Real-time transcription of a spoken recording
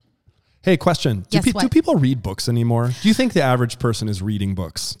Hey, question. Yes, Do people read books anymore? Do you think the average person is reading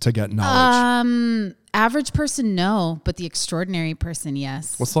books to get knowledge? Average person, no, but the extraordinary person,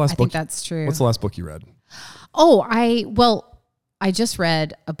 yes. What's the last book? I think that's true. What's the last book you read? Oh, I just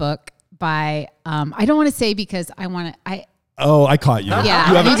read a book by, I don't want to say because I want to, I caught you.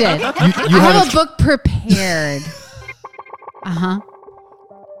 Yeah, you did. You I have a book prepared.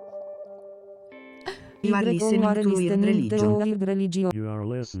 You are listening to Weird Religion. You are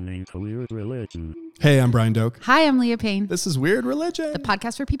listening to Weird Religion. Hey, I'm Brian Doak. Hi, I'm Leah Payne. This is Weird Religion. The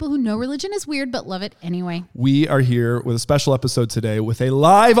podcast for people who know religion is weird but love it anyway. We are here with a special episode today with a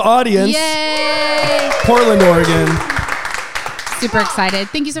live audience. Yay! Portland, Oregon. Super excited.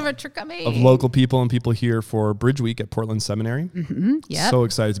 Thank you so much for coming. Of local people and people here for Bridge Week at Portland Seminary. Mm-hmm. Yep. So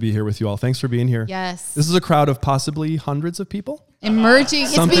excited to be here with you all. Thanks for being here. Yes. This is a crowd of possibly hundreds of people. Emerging.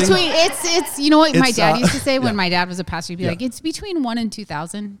 It's you know what my dad used to say when yeah. my dad was a pastor, he'd be like, it's between 1,000 and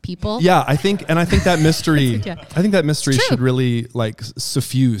 2,000 people. Yeah, I think that mystery, Yeah. I think that mystery should really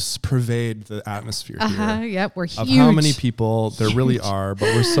pervade the atmosphere here. Yep, we're huge. Of how many people there really are,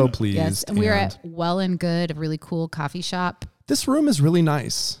 but we're so pleased. Yes, and we're at Well and Good, a really cool coffee shop. This room is really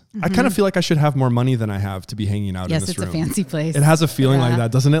nice. I kind of feel like I should have more money than I have to be hanging out in this room. Yes, it's a fancy place. It has a feeling like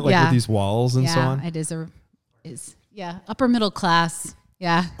that, doesn't it? Like with these walls and so on. It is upper middle class.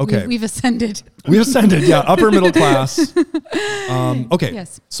 Yeah. Okay. We've ascended. We've ascended, yeah. Upper middle class. Okay.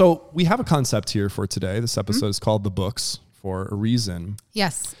 Yes. So we have a concept here for today. This episode is called The Books for a reason.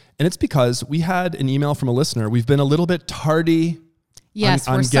 Yes. And it's because we had an email from a listener. We've been a little bit tardy on we're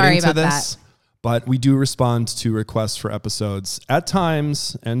sorry getting to about this. that. But we do respond to requests for episodes at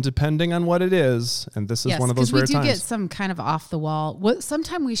times, and depending on what it is, and this is one of those rare times. We do get some kind of off the wall.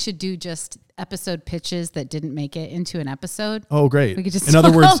 Sometime we should do just episode pitches that didn't make it into an episode. Oh, great! We could just in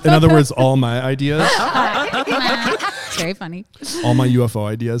other words, all my ideas. It's very funny. All my UFO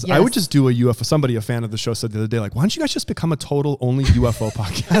ideas. Yes. I would just do a UFO. Somebody, a fan of the show, said the other day, like, "Why don't you guys just become a total only UFO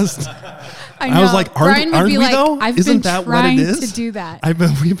podcast?" I was like, "Aren't we though? Isn't that what it is?" To do that.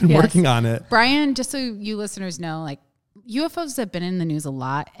 We've been working on it. Brian, just so you listeners know, like UFOs have been in the news a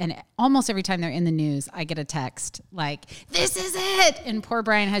lot, and almost every time they're in the news, I get a text like, "This is it," and poor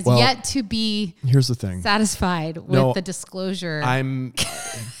Brian has yet to be. Here's the thing. Satisfied with the disclosure.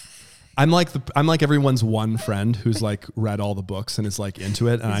 I'm like everyone's one friend who's like read all the books and is like into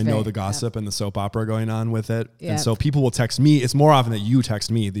it, and I know the gossip and the soap opera going on with it. Yep. And so people will text me. It's more often that you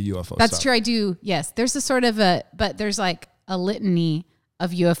text me the UFO That's stuff. true. I do. Yes. There's but there's like a litany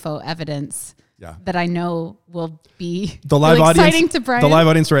of UFO evidence that I know will be the live really audience, exciting to Brian. The live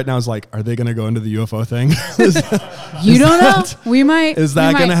audience right now is like, are they going to go into the UFO thing? You don't know. We might. Is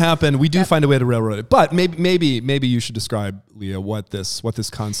that going to happen? We do find a way to railroad it, but maybe you should describe, Leah, what this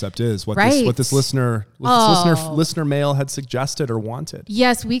concept is, what this listener mail had suggested or wanted.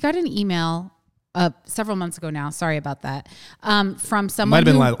 Yes, we got an email several months ago now. Sorry about that. From someone might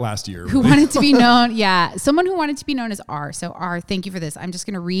have been last year who wanted to be known. Yeah, someone who wanted to be known as R. So R, thank you for this. I'm just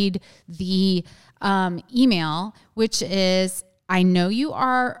going to read the email, which is. I know you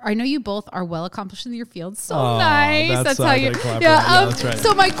both are well accomplished in your field. So nice. That's how you. Yeah. That's right.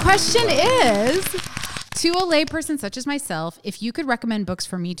 So my question is, to a layperson such as myself, if you could recommend books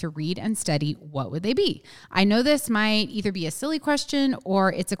for me to read and study, what would they be? I know this might either be a silly question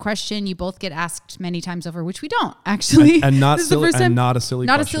or it's a question you both get asked many times over, which we don't actually. And not silly. And not a silly.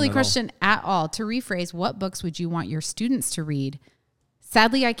 Not a silly question at all. To rephrase, what books would you want your students to read?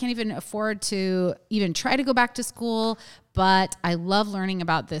 Sadly, I can't even afford to even try to go back to school, but I love learning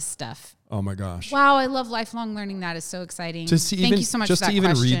about this stuff. Oh my gosh! Wow, I love lifelong learning. That is so exciting. Thank you so much for that question. Just to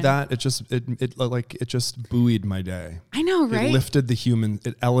even read that, it just buoyed my day. I know, right? It lifted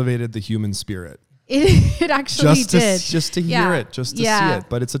it elevated the human spirit. It actually did. Just to hear it, just to see it.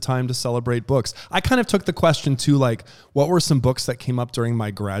 But it's a time to celebrate books. I kind of took the question too, like, what were some books that came up during my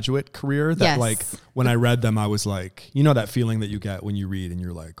graduate career that like, when I read them, I was like, you know, that feeling that you get when you read and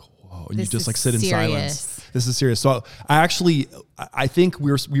you're like, whoa, and you just like sit in silence. This is serious. So I think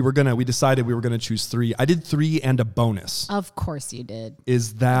we decided we were going to choose 3. I did 3 and a bonus. Of course you did.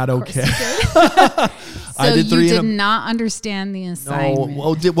 Is that okay? So I did 3 you did not understand the assignment.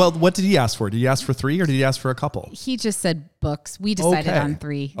 No. Well, what did he ask for? Did he ask for 3 or did he ask for a couple? He just said books. We decided on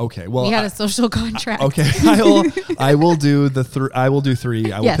 3. Okay. Well, we had a social contract. Okay. I will do 3. I will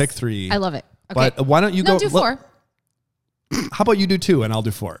pick 3. I love it. Okay. But why don't you go? Do 4. How about you do 2 and I'll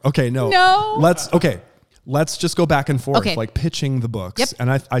do 4? Okay. No. Let's just go back and forth, like pitching the books. Yep.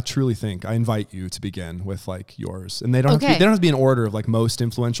 And I truly think I invite you to begin with like yours, and they don't have to be in order of like most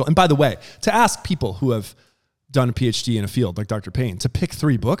influential. And by the way, to ask people who have done a PhD in a field like Dr. Payne to pick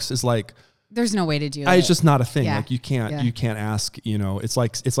 3 books is like, there's no way to do it. It's just not a thing. Yeah. Like you can't ask, it's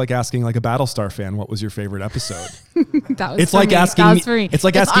like asking like a Battlestar fan, what was your favorite episode? That was it's like asking me. It's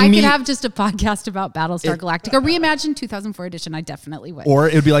like asking me. I could have just a podcast about Battlestar Galactica reimagined 2004 edition. I definitely would. Or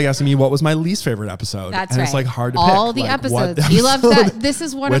it would be like asking me what was my least favorite episode. That's and right. It's like hard to all pick. the Like, episodes. He loves that. This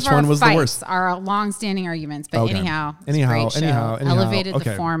is one Which of our one was the fights, worst? our long-standing arguments. But Okay. anyhow, Anyhow, it's a great show. anyhow. Elevated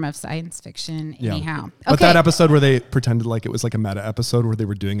Okay. the form of science fiction. Yeah. Anyhow, But okay. that episode where they pretended like it was like a meta episode where they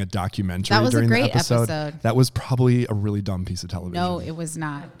were doing a documentary That was a during great the episode. episode. That was probably a really dumb piece of television. No, it was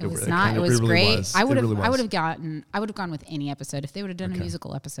not. It was It not. kind It of- was it really great. was. I would It have. really I would was. have gotten. I would have gone with any episode if they would have done a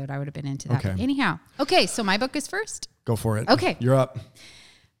musical episode. I would have been into that. Okay. Anyhow, okay. So my book is first. Go for it. Okay. You're up.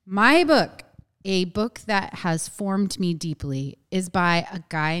 My book, a book that has formed me deeply, is by a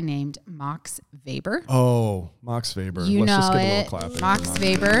guy named Max Weber. Oh, Max Weber. You Let's know just give a it. little clap. Max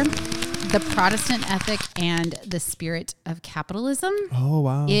Weber, The Protestant Ethic and the Spirit of Capitalism. Oh,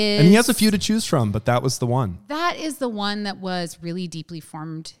 wow. Is- And he has a few to choose from, but that was the one. That is the one that was really deeply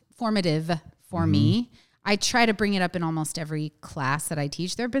formative for Mm-hmm. me. I try to bring it up in almost every class that I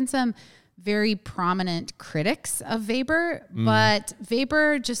teach. There have been some very prominent critics of Weber, but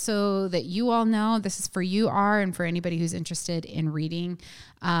Weber, just so that you all know, this is for you, and for anybody who's interested in reading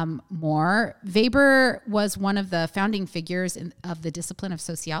more. Weber was one of the founding figures of the discipline of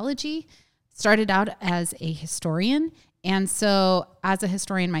sociology, started out as a historian. And so as a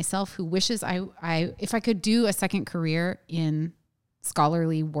historian myself who wishes if I could do a second career in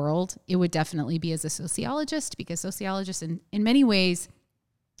scholarly world, it would definitely be as a sociologist, because sociologists in many ways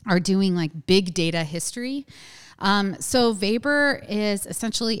are doing like big data history. So Weber is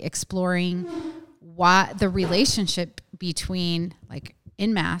essentially exploring what the relationship between, like,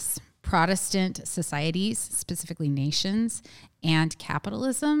 en masse Protestant societies, specifically nations, and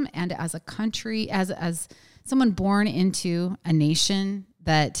capitalism. And as a country, as someone born into a nation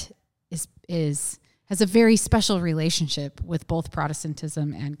that has a very special relationship with both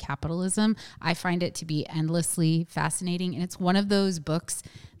Protestantism and capitalism, I find it to be endlessly fascinating. And it's one of those books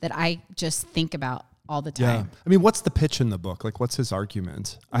that I just think about all the time. Yeah. I mean, what's the pitch in the book? Like, what's his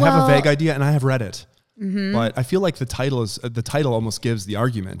argument? I have a vague idea, and I have read it. Mm-hmm. But I feel like the title almost gives the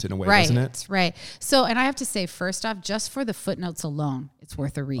argument in a way, doesn't it? Right. So, and I have to say, first off, just for the footnotes alone, it's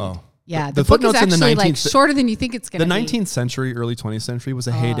worth a read. Oh. Yeah, The the book is footnotes in the actually like 19th shorter than you think it's going to The be. 19th century, early 20th century was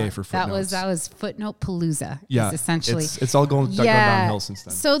a heyday for footnotes. That was footnote palooza. Yeah, is essentially. it's all gone downhill since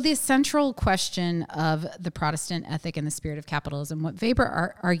then. So the central question of the Protestant ethic and the spirit of capitalism, what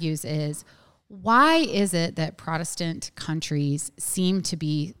Weber argues is, why is it that Protestant countries seem to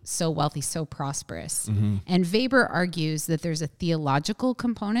be so wealthy, so prosperous? Mm-hmm. And Weber argues that there's a theological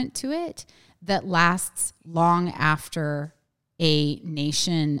component to it that lasts long after a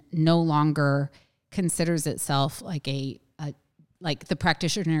nation no longer considers itself like like the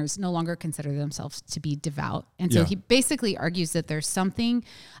practitioners no longer consider themselves to be devout. And so he basically argues that there's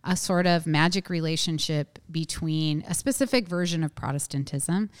a sort of magic relationship between a specific version of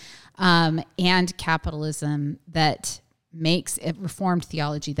Protestantism and capitalism that makes it Reformed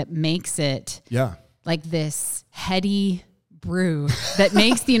theology, that makes it like this heady brew that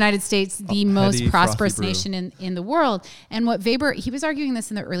makes the United States the most prosperous nation in the world. And what Weber, he was arguing this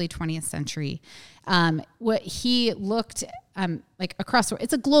in the early 20th century. What he looked like across,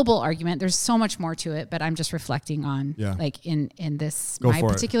 it's a global argument. There's so much more to it, but I'm just reflecting on like in this, my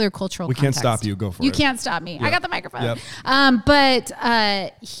particular cultural context. We can't stop you. Go for it. You can't stop me. I got the microphone. Yep.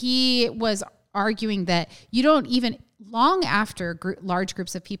 But he was arguing that you don't even, long after large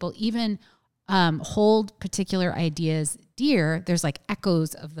groups of people even hold particular ideas dear, there's like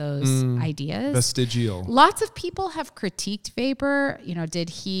echoes of those ideas. Vestigial. Lots of people have critiqued Weber. You know, did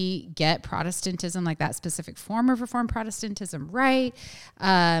he get Protestantism, like that specific form of Reformed Protestantism, right?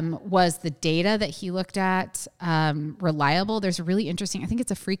 Was the data that he looked at reliable? There's a really interesting, I think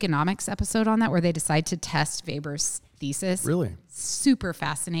it's a Freakonomics episode on that, where they decide to test Weber's thesis. Really? Super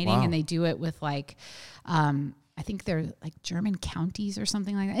fascinating. Wow. And they do it with like, I think they're like German counties or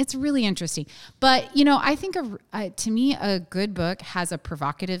something like that. It's really interesting. But, you know, I think to me, a good book has a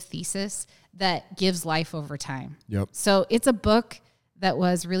provocative thesis that gives life over time. Yep. So it's a book that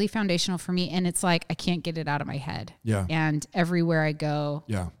was really foundational for me. And it's like, I can't get it out of my head. Yeah. And everywhere I go,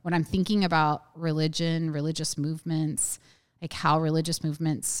 Yeah. when I'm thinking about religion, religious movements, like how religious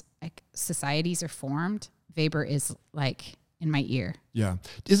movements, like societies are formed, Weber is like in my ear. Yeah.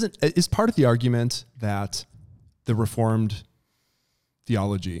 Is part of the argument that the Reformed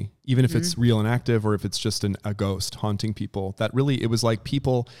theology, even if it's real and active, or if it's just a ghost haunting people, that really, it was like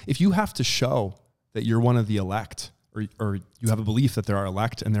people, if you have to show that you're one of the elect, or you have a belief that there are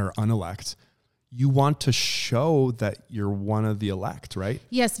elect and there are unelect, you want to show that you're one of the elect, right?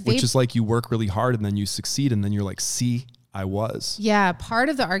 Yes. Which is like you work really hard and then you succeed and then you're like, see, I was. Yeah. Part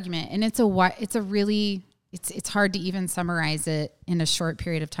of the argument, and it's hard to even summarize it in a short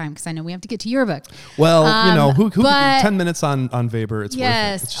period of time because I know we have to get to your book. Well, who 10 minutes on Weber, it's worth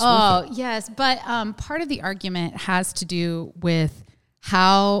it. It's just worth it. Yes. But part of the argument has to do with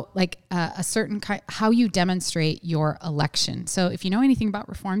how how you demonstrate your election. So if you know anything about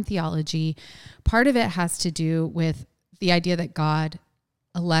Reformed theology, part of it has to do with the idea that God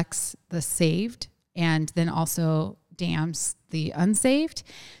elects the saved and then also damns the unsaved.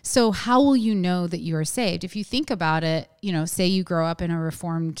 So how will you know that you are saved? If you think about it, say you grow up in a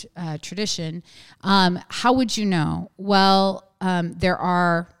Reformed tradition, how would you know? Well,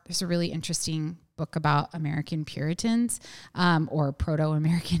 there's a really interesting book about American Puritans or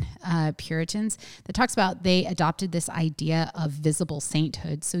Proto-American Puritans that talks about they adopted this idea of visible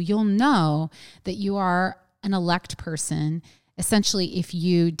sainthood. So you'll know that you are an elect person essentially if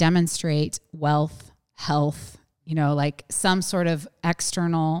you demonstrate wealth, health, like some sort of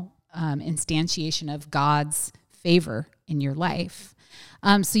external instantiation of God's favor in your life.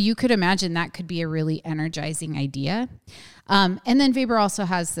 So you could imagine that could be a really energizing idea. And then Weber also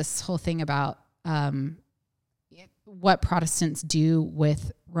has this whole thing about what Protestants do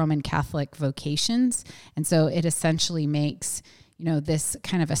with Roman Catholic vocations. And so it essentially makes, this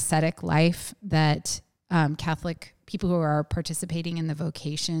kind of ascetic life that Catholic people who are participating in the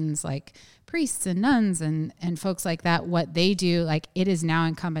vocations, like priests and nuns and folks like that, what they do, like it is now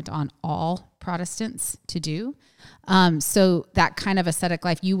incumbent on all Protestants to do. So that kind of ascetic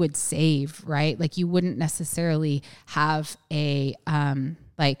life you would save, right? Like you wouldn't necessarily have a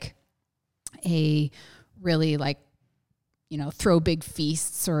really throw big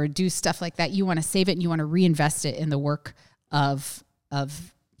feasts or do stuff like that. You want to save it and you want to reinvest it in the work of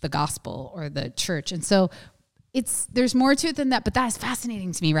the gospel or the church. And so there's more to it than that, but that is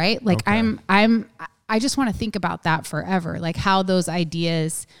fascinating to me, right? Like okay. I just want to think about that forever, like how those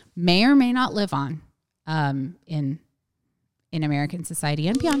ideas may or may not live on in American society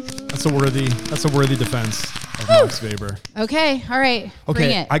and beyond. That's a worthy defense of Max Weber. Okay, all right.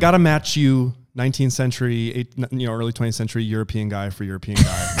 Bring it. I gotta match you, 19th century, early 20th century European guy for European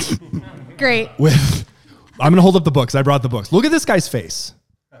guy. Great. I'm gonna hold up the books. I brought the books. Look at this guy's face.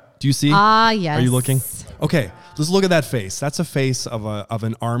 Do you see? Yes. Are you looking? Okay, let's look at that face. That's a face of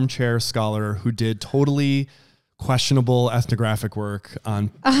an armchair scholar who did totally questionable ethnographic work on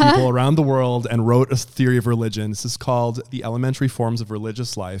people around the world and wrote a theory of religion. This is called The Elementary Forms of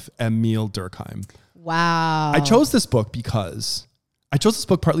Religious Life, Emil Durkheim. Wow. I chose this book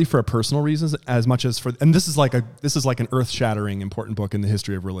partly for a personal reasons as much as and this is like an earth-shattering important book in the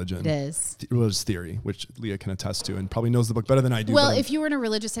history of religion. It is. Religious theory, which Leah can attest to and probably knows the book better than I do. Well, if you were in a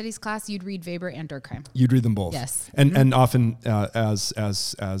religious studies class, you'd read Weber and Durkheim. You'd read them both. Yes. And often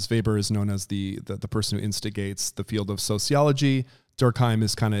as Weber is known as the person who instigates the field of sociology, Durkheim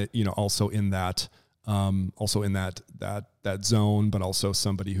is kind of, also in that zone, but also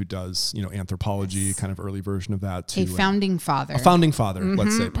somebody who does, anthropology, kind of early version of that too. A founding father,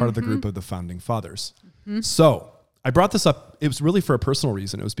 let's say, part of the group of the founding fathers. So I brought this up. It was really for a personal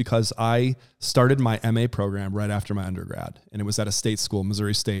reason. It was because I started my MA program right after my undergrad, and it was at a state school,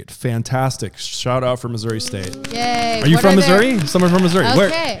 Missouri State. Fantastic. Shout out for Missouri State. Yay. Are you from Missouri? Someone from Missouri. Okay.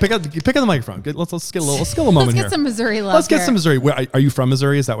 Where? Pick up the microphone. Let's get a moment here. Let's get some Missouri love. Let's get some Missouri. Are you from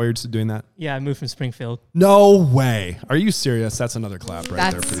Missouri? Is that why you're just doing that? Yeah, I moved from Springfield. No way. Are you serious? That's another clap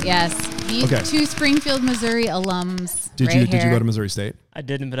right there for you. Yes. Two Springfield, Missouri alums. Did you go to Missouri State? I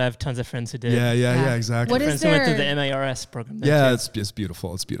didn't, but I have tons of friends who did. Yeah, exactly. What is friends who went through the MARS program. Yeah, it's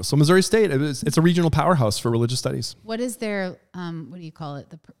beautiful. It's beautiful. So Missouri State, it's a regional powerhouse for religious studies. What is their what do you call it?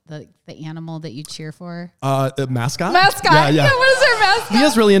 The animal that you cheer for? Mascot. Mascot. Yeah. What is their mascot? He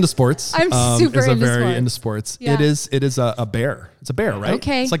is really into sports. I'm super into sports. Yeah. It is a bear. It's a bear, right?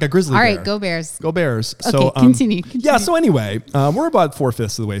 Okay. It's like a grizzly bear. All right, go Bears. Go Bears. Okay, so continue. Yeah. So anyway, we're about 4/5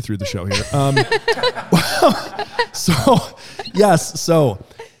 of the way through the show here. So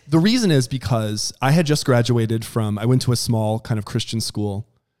the reason is because I had just graduated I went to a small kind of Christian school.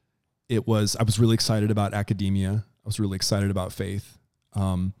 I was really excited about academia. I was really excited about faith.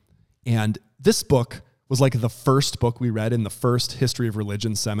 And this book was like the first book we read in the first history of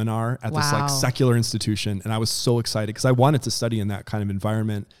religion seminar at this like secular institution. And I was so excited because I wanted to study in that kind of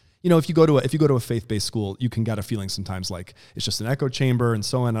environment. If you go to a faith-based school, you can get a feeling sometimes like it's just an echo chamber and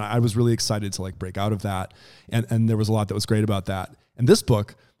so on. And I was really excited to like break out of that. And there was a lot that was great about that. And this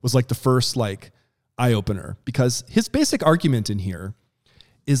book was like the first like eye opener because his basic argument in here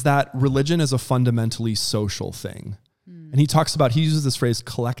is that religion is a fundamentally social thing. And he talks about, he uses this phrase,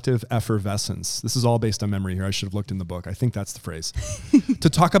 collective effervescence. This is all based on memory here. I should have looked in the book. I think that's the phrase. To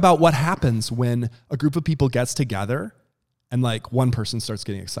talk about what happens when a group of people gets together and like one person starts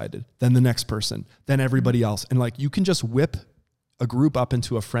getting excited, then the next person, then everybody else. And like you can just whip a group up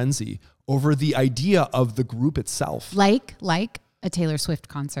into a frenzy over the idea of the group itself. Like a Taylor Swift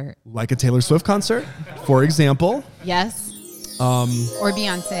concert. Like a Taylor Swift concert, for example. Yes. Or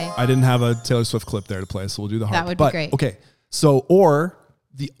Beyonce. I didn't have a Taylor Swift clip there to play, so we'll do the harp. That would be great. Okay. So, or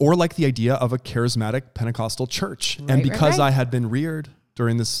like the idea of a charismatic Pentecostal church. Right, and because right. I had been reared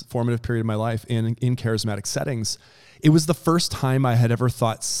during this formative period of my life in charismatic settings, it was the first time I had ever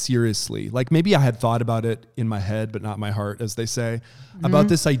thought seriously, like maybe I had thought about it in my head, but not my heart, as they say, about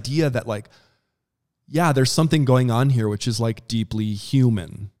this idea that like, yeah, there's something going on here, which is like deeply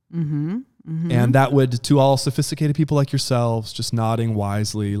human. And that would, to all sophisticated people like yourselves, just nodding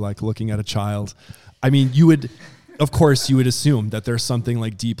wisely, like looking at a child. I mean, you would, of course, you would assume that there's something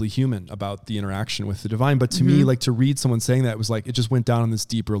like deeply human about the interaction with the divine. But to me, like to read someone saying that, it was like, it just went down on this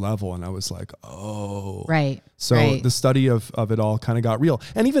deeper level. And I was like, oh. Right. So the study of it all kind of got real.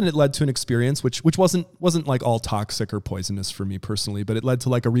 And even it led to an experience, which wasn't like all toxic or poisonous for me personally, but it led to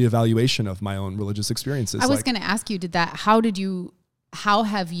like a reevaluation of my own religious experiences. I was going to ask you, how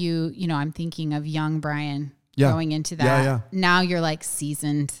have you, I'm thinking of young Brian going into that. Yeah, yeah. Now you're like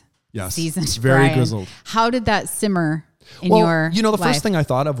seasoned. Yes. Seasoned Very Brian. grizzled. How did that simmer in your the life? first thing I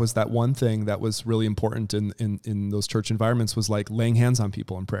thought of was that one thing that was really important in those church environments was like laying hands on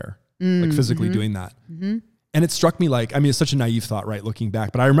people in prayer, like physically doing that. And it struck me like, I mean, it's such a naive thought, right? Looking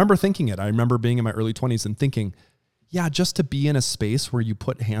back, but I remember thinking it. I remember being in my early 20s and thinking, yeah, just to be in a space where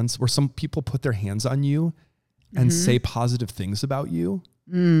where some people put their hands on you and say positive things about you.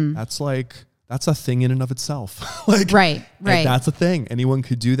 That's a thing in and of itself. Right. That's a thing. Anyone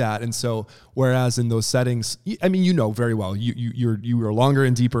could do that. And so, whereas in those settings, I mean, very well, you are longer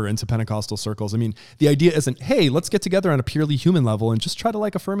and deeper into Pentecostal circles. I mean, the idea isn't, hey, let's get together on a purely human level and just try to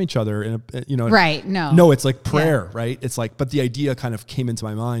like affirm each other. Right. No, it's like prayer, right? It's like, but the idea kind of came into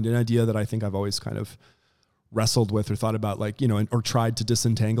my mind, an idea that I think I've always kind of wrestled with or thought about, like, or tried to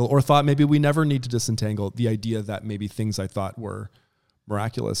disentangle, or thought maybe we never need to disentangle the idea that maybe things I thought were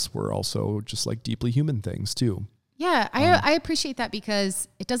miraculous were also just like deeply human things too. Yeah, I appreciate that, because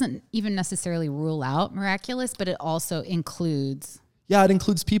it doesn't even necessarily rule out miraculous, but it also includes. Yeah, it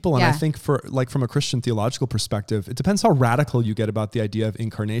includes people. And I think from a Christian theological perspective, it depends how radical you get about the idea of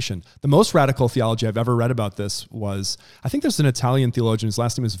incarnation. The most radical theology I've ever read about this was, I think there's an Italian theologian, his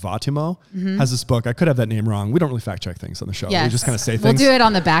last name is Vattimo, has this book. I could have that name wrong. We don't really fact check things on the show. Yes. We just kind of say We'll things. do it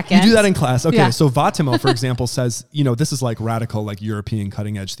on the back end. You do that in class. Okay, Yeah. so Vattimo, for example, says, this is like radical, like European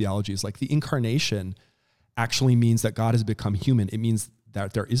cutting edge theology. Is like the incarnation actually means that God has become human. It means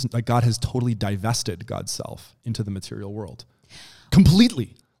that there isn't, like, God has totally divested God's self into the material world.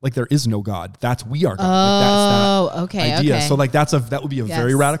 Completely. Like there is no God. We are God. Okay. Idea. Okay. So like that would be a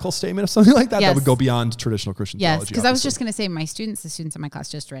very radical statement of something like that. Yes. That would go beyond traditional Christian theology. Yes, because I was just going to say, the students in my class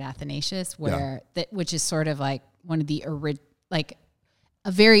just read Athanasius, which is sort of like one of the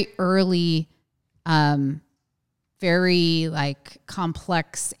a very early, very like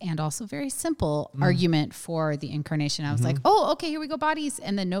complex and also very simple argument for the incarnation. I was like, oh, okay, here we go, bodies,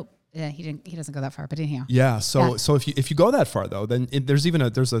 and then nope. Yeah, he doesn't go that far, but anyhow. Yeah. So if you go that far though, then there's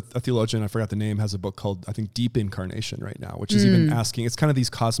a theologian, I forgot the name, has a book called, I think, Deep Incarnation right now, which is even asking, it's kind of these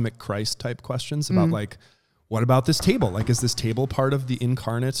cosmic Christ type questions about like, what about this table? Like, is this table part of the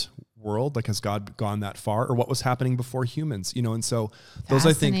incarnate world? Like, has God gone that far, or what was happening before humans? And so those,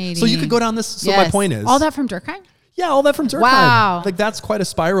 I think, so you could go down this. So my point is, all that from Durkheim. Yeah, all that from Durkheim. Wow. Like that's quite a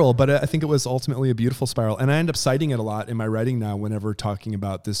spiral, but I think it was ultimately a beautiful spiral. And I end up citing it a lot in my writing now whenever talking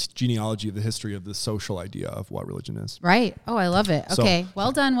about this genealogy of the history of the social idea of what religion is. Right. Oh, I love it. Okay. So,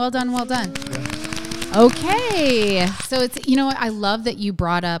 well done. Yeah. Okay. So it's, I love that you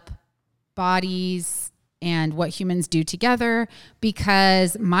brought up bodies and what humans do together,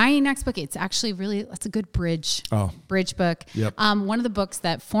 because my next book, it's actually it's a good bridge book. Yep. One of the books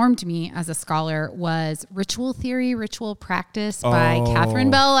that formed me as a scholar was Ritual Theory, Ritual Practice by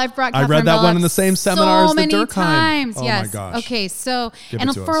Catherine Bell. I've brought Catherine Bell. I read that one in the same seminar as the Durkheim. Times. Oh yes. my gosh. Okay. So,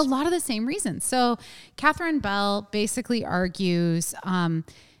 and for a lot of the same reasons. So Catherine Bell basically argues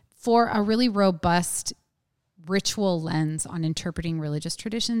for a really robust ritual lens on interpreting religious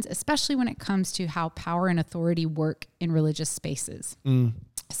traditions, especially when it comes to how power and authority work in religious spaces.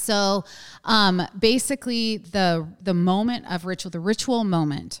 So basically the moment of ritual, the ritual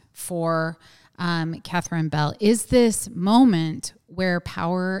moment for Catherine Bell is this moment where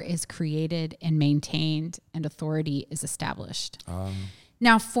power is created and maintained and authority is established.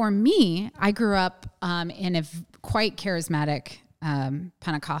 Now, for me, I grew up in a quite charismatic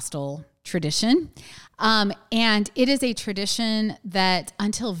Pentecostal tradition. And it is a tradition that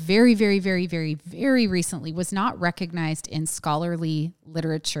until very, very, very, very, very recently was not recognized in scholarly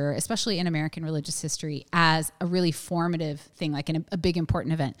literature, especially in American religious history, as a really formative thing, like a big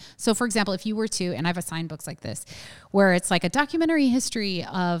important event. So for example, if you were to, and I've assigned books like this, where it's like a documentary history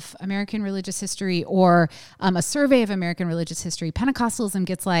of American religious history or a survey of American religious history, Pentecostalism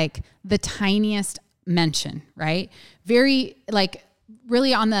gets like the tiniest mention, right? Very like,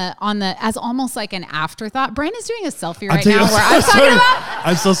 really on the as almost like an afterthought. Brian is doing a selfie right now where I'm talking about.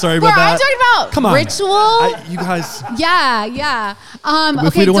 I'm so sorry about that. I'm talking about Come on, ritual. you guys. Yeah.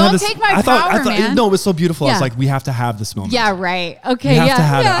 Okay, don't take my power, man. No, it was so beautiful. I was Yeah. like, we have to have this moment. Yeah, right. Okay, We have to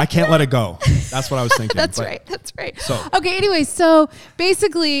have yeah. it. I can't let it go. That's what I was thinking. That's But- right. That's right. So- Okay. Anyway, so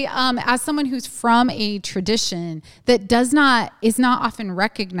basically, as someone who's from a tradition that is not often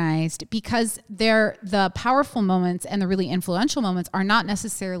recognized because the powerful moments and the really influential moments are not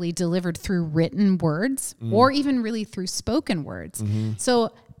necessarily delivered through written words or even really through spoken words.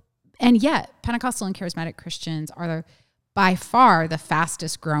 So, and yet Pentecostal and charismatic Christians are by far the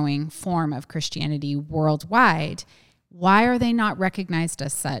fastest growing form of Christianity worldwide. Why are they not recognized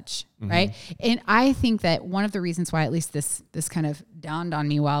as such, right? And I think that one of the reasons why, at least this kind of dawned on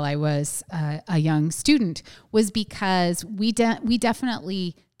me while I was a young student, was because we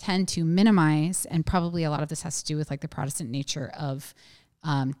definitely tend to minimize, and probably a lot of this has to do with like the Protestant nature of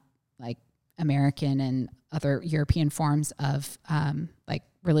like American and other European forms of like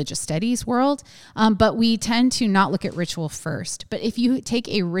religious studies world. But we tend to not look at ritual first. But if you take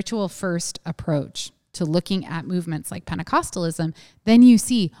a ritual first approach to looking at movements like Pentecostalism, then you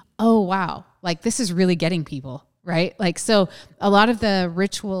see, oh, wow, like this is really getting people, right? Like, so a lot of the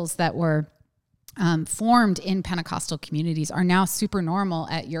rituals that were formed in Pentecostal communities are now super normal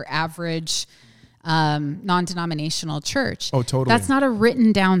at your average non-denominational church. Oh, totally. That's not a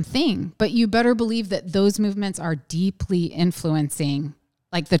written down thing, but you better believe that those movements are deeply influencing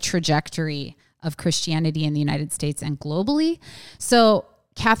like the trajectory of Christianity in the United States and globally. So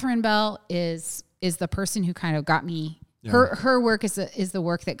Catherine Bell is the person who kind of got me. Yeah. Her work is the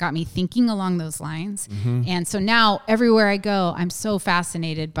work that got me thinking along those lines. And so now everywhere I go, I'm so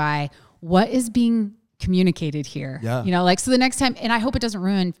fascinated by what is being communicated here. Yeah. You know, like, so the next time, and I hope it doesn't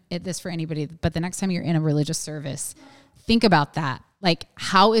ruin this for anybody, but the next time you're in a religious service, think about that. Like,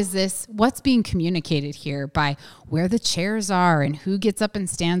 how is this, what's being communicated here by where the chairs are and who gets up and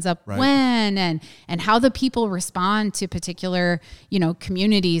stands up when, and how the people respond to particular, you know,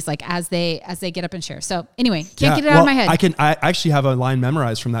 communities, like as they get up and share. So anyway, can't get it out of my head. I actually have a line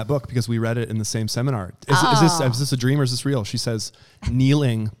memorized from that book because we read it in the same seminar. Is this a dream or is this real? She says,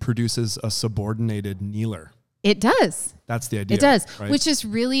 kneeling produces a subordinated kneeler. It does. That's the idea. It does, right? which is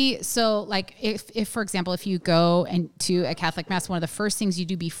really, so like if for example, if you go to a Catholic Mass, one of the first things you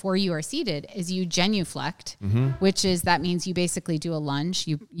do before you are seated is you genuflect, that means you basically do a lunge,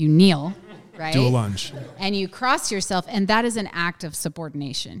 you kneel, right? Do a lunge. And you cross yourself, and that is an act of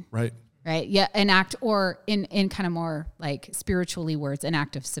subordination. Right. Right. Yeah. An act, or in kind of more like spiritually words, an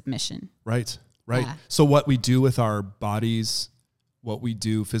act of submission. Right. Right. Yeah. So what we do with our bodies, what we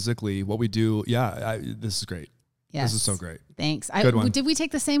do physically, what we do. Yeah. This is great. Yes. This is so great. Thanks. Good one. Did we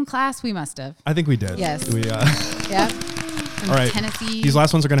take the same class? We must have. I think we did. Yes. Yeah. All right. Tennessee. These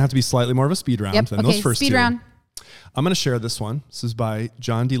last ones are going to have to be slightly more of a speed round than those first speed two. round. I'm going to share this one. This is by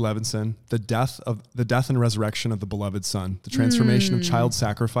John D. Levinson, The Death and Resurrection of the Beloved Son, the transformation of child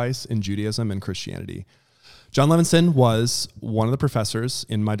sacrifice in Judaism and Christianity. John Levinson was one of the professors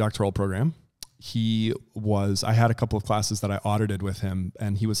in my doctoral program. I had a couple of classes that I audited with him,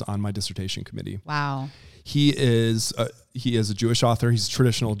 and he was on my dissertation committee. Wow. He is a Jewish author. He's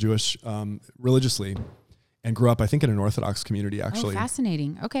traditional Jewish religiously, and grew up, I think, in an Orthodox community, actually. Oh,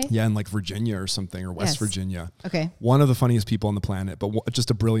 fascinating. Okay. Yeah, in like Virginia or something, or West Virginia. Okay. One of the funniest people on the planet, but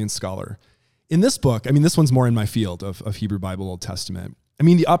just a brilliant scholar. In this book, I mean, this one's more in my field of Hebrew Bible, Old Testament. I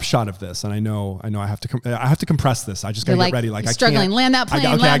mean, the upshot of this, and I know I have to compress this. I just gotta get ready. Like, you're struggling. Land that plane.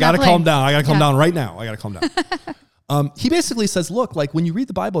 I gotta calm down. I gotta calm down right now. I gotta calm down. He basically says, look, like when you read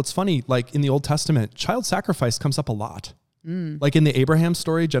the Bible, it's funny. Like in the Old Testament, child sacrifice comes up a lot. Like in the Abraham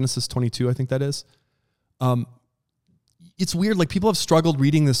story, Genesis 22, I think that is. It's weird. Like people have struggled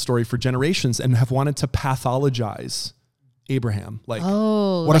reading this story for generations and have wanted to pathologize Abraham. Like,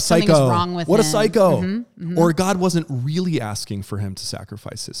 what like a psycho. Wrong with what him. a psycho. Or God wasn't really asking for him to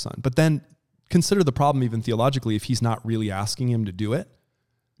sacrifice his son. But then consider the problem even theologically. If he's not really asking him to do it,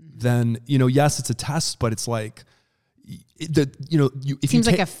 then, yes, it's a test, but it's like, if Seems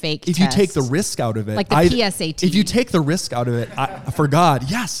like a fake if test. you take the risk out of it, like the PSAT. If you take the risk out of it for God,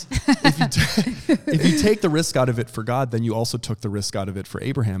 yes. If you take the risk out of it for God, then you also took the risk out of it for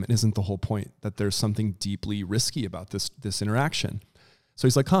Abraham. And isn't the whole point that there's something deeply risky about this interaction? So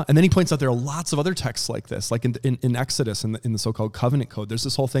he's like, huh? And then he points out there are lots of other texts like this, like in Exodus, in the so-called covenant code. There's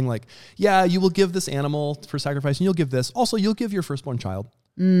this whole thing like, yeah, you will give this animal for sacrifice, and you'll give this. Also, you'll give your firstborn child.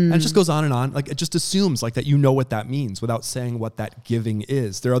 And it just goes on and on. Like it just assumes like that you know what that means without saying what that giving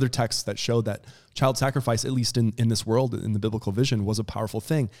is. There are other texts that show that child sacrifice, at least in this world, in the biblical vision, was a powerful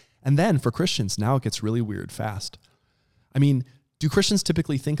thing. And then for Christians, now it gets really weird fast. I mean, do Christians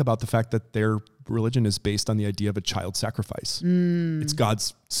typically think about the fact that their religion is based on the idea of a child sacrifice? It's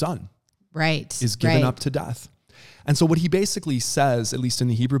God's son. Right. Is given up to death. And so what he basically says, at least in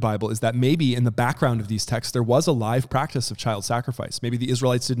the Hebrew Bible, is that maybe in the background of these texts, there was a live practice of child sacrifice. Maybe the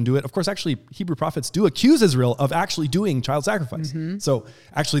Israelites didn't do it. Of course, actually, Hebrew prophets do accuse Israel of actually doing child sacrifice. So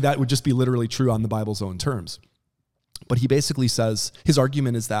actually, that would just be literally true on the Bible's own terms. But he basically says, his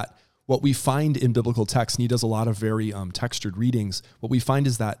argument is that what we find in biblical texts, and he does a lot of very textured readings, what we find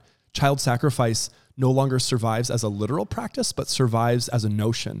is that child sacrifice no longer survives as a literal practice, but survives as a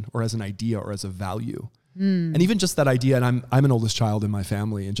notion or as an idea or as a value. And even just that idea, and I'm an oldest child in my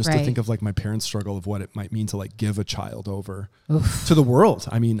family, and just to think of like my parents' struggle of what it might mean to like give a child over to the world.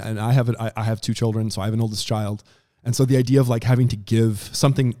 I mean, and I have 2 children, so I have an oldest child. And so the idea of like having to give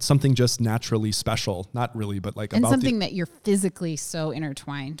something just naturally special, not really, but like and about something that you're physically so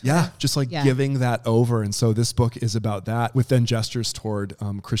intertwined. Yeah, just like giving that over. And so this book is about that, with then gestures toward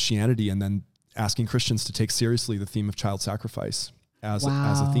Christianity, and then asking Christians to take seriously the theme of child sacrifice as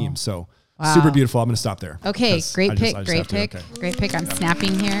a theme. So super beautiful. I'm going to stop there. Okay, great pick. Great pick. I'm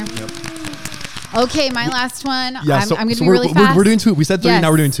snapping here. Yep. Okay, my last one. Yeah, I'm going to be really fast. We're doing 2. We said 3, now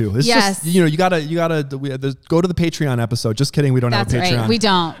we're doing 2. It's yes. just, you gotta go to the Patreon episode. Just kidding. We don't have a Patreon. Right. We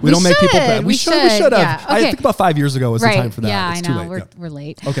don't. We don't make people bad. We should have. Yeah. Okay. I think about 5 years ago was the time for that. Yeah, it's I know. Too late. We're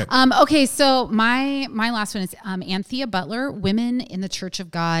late. Okay. Okay. So my last one is Anthea Butler, Women in the Church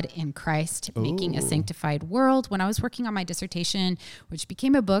of God in Christ, Making a Sanctified World. When I was working on my dissertation, which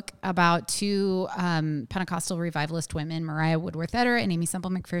became a book about 2 Pentecostal revivalist women, Mariah Woodworth-Etter and Amy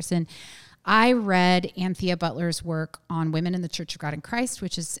Semple McPherson, I read Anthea Butler's work on Women in the Church of God in Christ,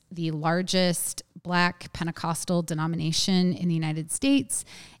 which is the largest Black Pentecostal denomination in the United States.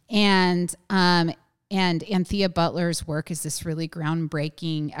 And Anthea Butler's work is this really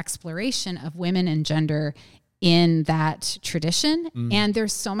groundbreaking exploration of women and gender in that tradition. And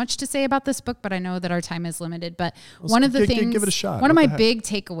there's so much to say about this book, but I know that our time is limited. But one of the things, give it a shot. One of my big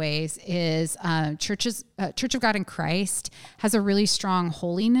takeaways is Church of God in Christ has a really strong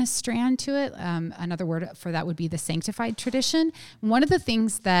holiness strand to it. Another word for that would be the sanctified tradition. One of the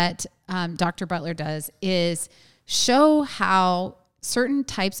things that Dr. Butler does is show how certain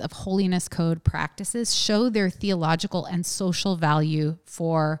types of holiness code practices show their theological and social value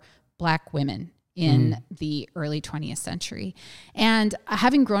for Black women in the early 20th century. And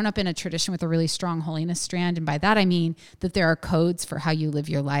having grown up in a tradition with a really strong holiness strand, and by that I mean that there are codes for how you live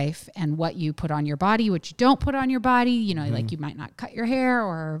your life and what you put on your body, what you don't put on your body, like you might not cut your hair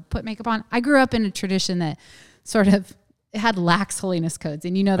or put makeup on. I grew up in a tradition that sort of had lax holiness codes,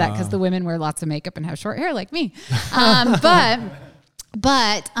 and you know that because the women wear lots of makeup and have short hair like me.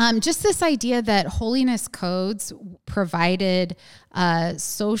 But just this idea that holiness codes provided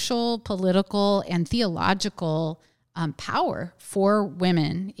social, political, and theological power for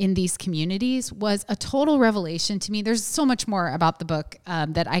women in these communities was a total revelation to me. There's so much more about the book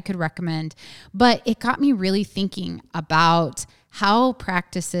that I could recommend, but it got me really thinking about how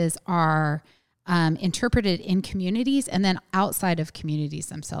practices are interpreted in communities and then outside of communities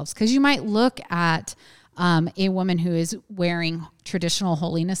themselves. Because you might look at a woman who is wearing traditional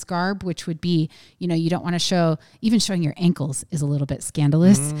holiness garb, which would be, you don't want to show, even showing your ankles is a little bit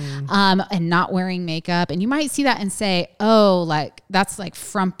scandalous, and not wearing makeup. And you might see that and say, oh, like that's like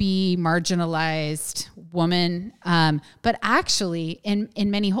frumpy, marginalized woman. But actually in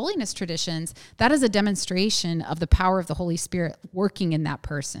many holiness traditions, that is a demonstration of the power of the Holy Spirit working in that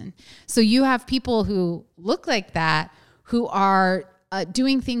person. So you have people who look like that, who are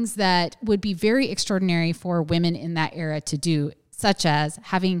doing things that would be very extraordinary for women in that era to do, such as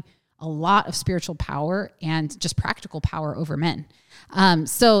having a lot of spiritual power and just practical power over men.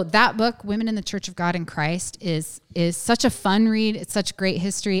 So that book, Women in the Church of God in Christ, is such a fun read. It's such great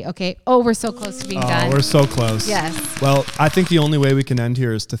history. Okay. Oh, we're so close to being done. We're so close. Yes. Well, I think the only way we can end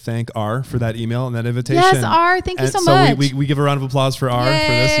here is to thank R for that email and that invitation. Yes, R. Thank you so much. So we give a round of applause for R Yay.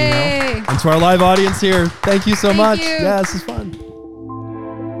 for this email. And to our live audience here, thank you so much. You. Yeah, this is fun.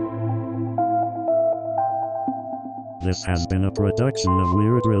 This has been a production of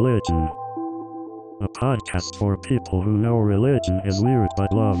Weird Religion. A podcast for people who know religion is weird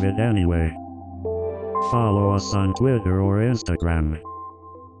but love it anyway. Follow us on Twitter or Instagram.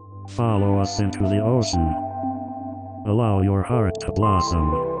 Follow us into the ocean. Allow your heart to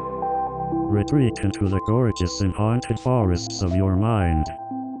blossom. Retreat into the gorgeous and haunted forests of your mind.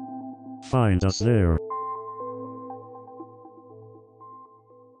 Find us there.